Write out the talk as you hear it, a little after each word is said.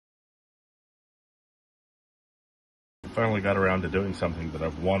finally got around to doing something that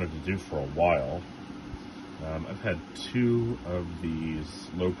I've wanted to do for a while. I've had two of these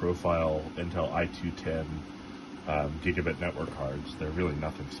low-profile Intel i210 gigabit network cards. They're really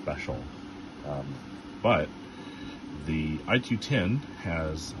nothing special, but the i210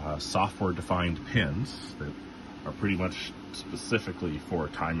 has software-defined pins that are pretty much specifically for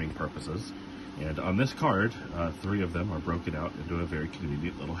timing purposes. And on this card, 3 of them are broken out into a very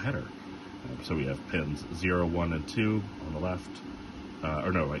convenient little header. So we have pins 0, 1, and 2 on the left.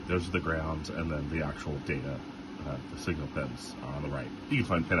 Those are the grounds, and then the actual data, the signal pins are on the right. You can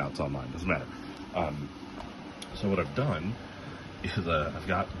find pinouts online, doesn't matter. So what I've done is I've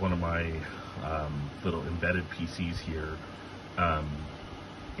got one of my little embedded PCs here,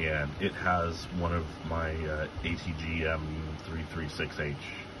 and it has one of my ATG M336H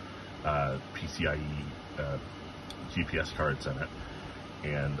PCIe GPS cards in it.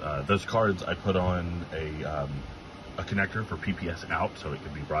 And those cards I put on a connector for PPS out, so it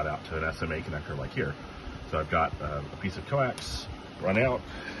can be brought out to an SMA connector like here. So I've got a piece of coax run out,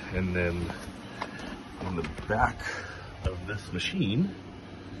 and then in the back of this machine,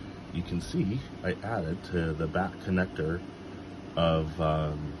 you can see I added to the back connector of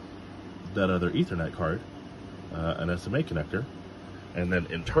that other Ethernet card an SMA connector, and then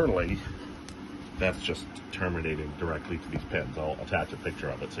internally that's just terminating directly to these pins. I'll attach a picture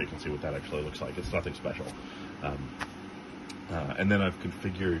of it so you can see what that actually looks like. It's nothing special. And then I've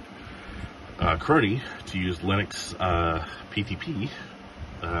configured Chrony to use LinuxPTP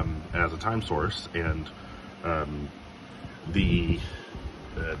as a time source, and these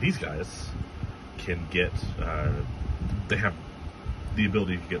guys can get, they have the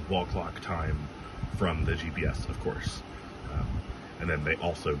ability to get wall clock time from the GPS, of course. And then they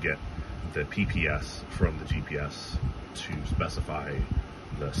also get the PPS from the GPS to specify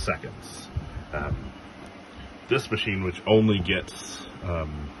the seconds. This machine, which only gets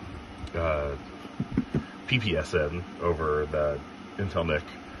PPS in over the Intel NIC,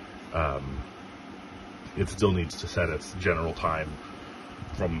 it still needs to set its general time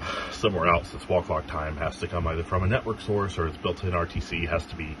from somewhere else. Its wall clock time has to come either from a network source, or its built-in RTC has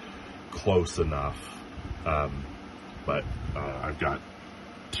to be close enough. But I've got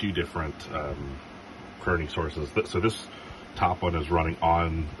 2 different Chrony sources. So this top one is running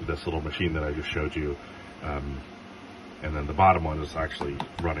on this little machine that I just showed you, and then the bottom one is actually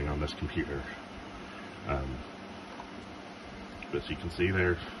running on this computer. As you can see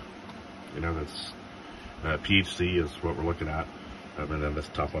there, that's PHC is what we're looking at, and then this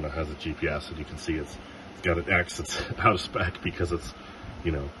top one has a GPS, and you can see it's got an X. It's out of spec because it's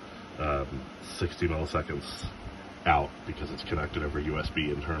 60 milliseconds out, because it's connected over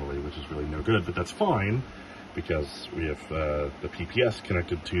USB internally, which is really no good, but that's fine because we have the PPS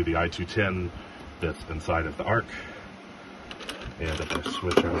connected to the i210 that's inside of the ARC. And if I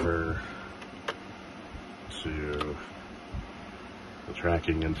switch over to the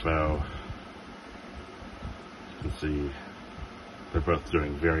tracking info, you can see they're both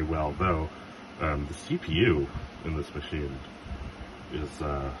doing very well, though the CPU in this machine is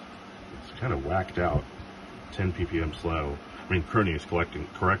it's kind of whacked out. 10 ppm slow. I mean, Chrony is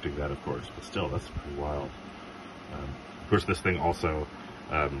correcting that, of course, but still, that's pretty wild. Of course, this thing also,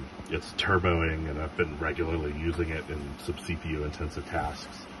 it's turboing, and I've been regularly using it in some CPU-intensive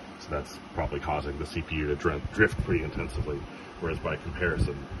tasks, so that's probably causing the CPU to drift pretty intensively, whereas by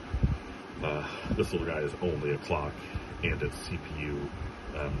comparison, this little guy is only a clock, and its CPU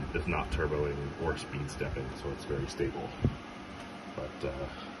is not turboing or speed stepping, so it's very stable. But,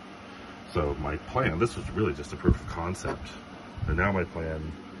 so my plan, this was really just a proof of concept, and now my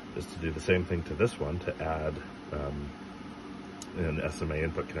plan is to do the same thing to this one, to add an SMA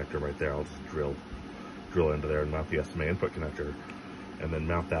input connector right there. I'll just drill into there and mount the SMA input connector, and then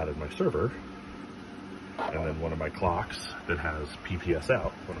mount that in my server, and then one of my clocks that has PPS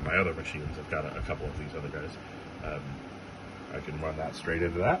out, one of my other machines, I've got a couple of these other guys, I can run that straight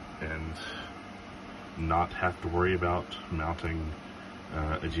into that and not have to worry about mounting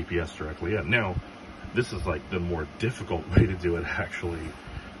a GPS directly in. Now, this is like the more difficult way to do it, actually.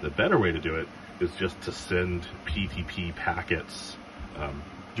 The better way to do it is just to send PTP packets,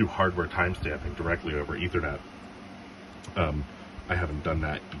 do hardware timestamping directly over Ethernet. I haven't done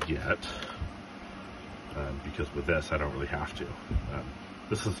that yet, because with this, I don't really have to.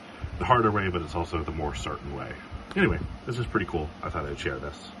 This is the harder way, but it's also the more certain way. Anyway, this is pretty cool. I thought I'd share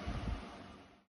this.